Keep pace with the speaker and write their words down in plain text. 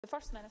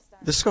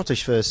The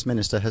Scottish First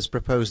Minister has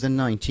proposed the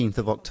 19th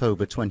of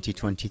October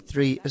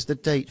 2023 as the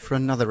date for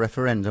another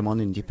referendum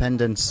on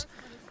independence.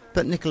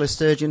 But Nicola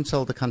Sturgeon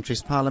told the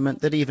country's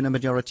Parliament that even a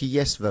majority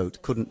yes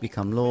vote couldn't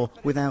become law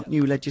without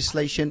new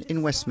legislation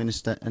in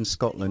Westminster and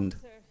Scotland.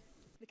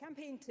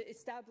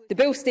 The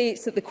bill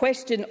states that the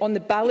question on the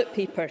ballot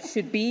paper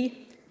should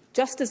be,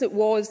 just as it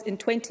was in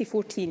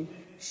 2014,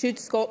 should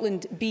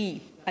Scotland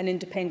be an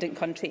independent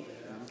country?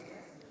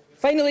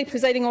 Finally,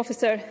 Presiding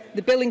Officer,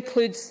 the bill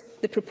includes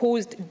the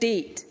proposed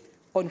date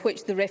on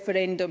which the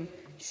referendum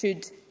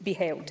should be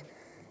held.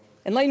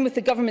 In line with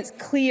the Government's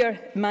clear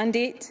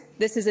mandate,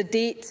 this is a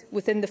date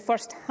within the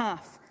first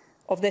half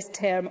of this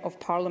term of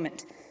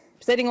Parliament.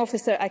 Presiding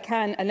Officer, I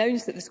can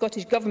announce that the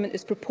Scottish Government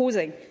is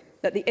proposing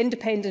that the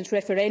independence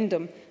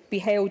referendum be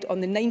held on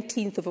the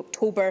 19th of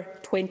October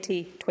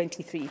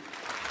 2023.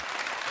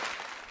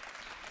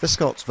 The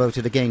Scots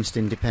voted against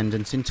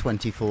independence in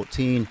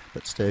 2014,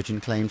 but Sturgeon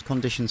claimed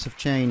conditions have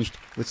changed,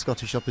 with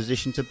Scottish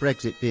opposition to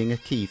Brexit being a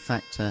key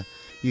factor.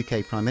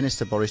 UK Prime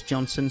Minister Boris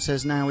Johnson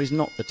says now is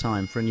not the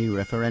time for a new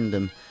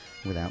referendum.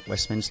 Without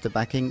Westminster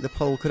backing, the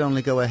poll could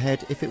only go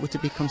ahead if it were to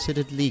be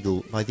considered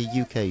legal by the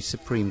UK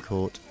Supreme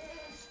Court.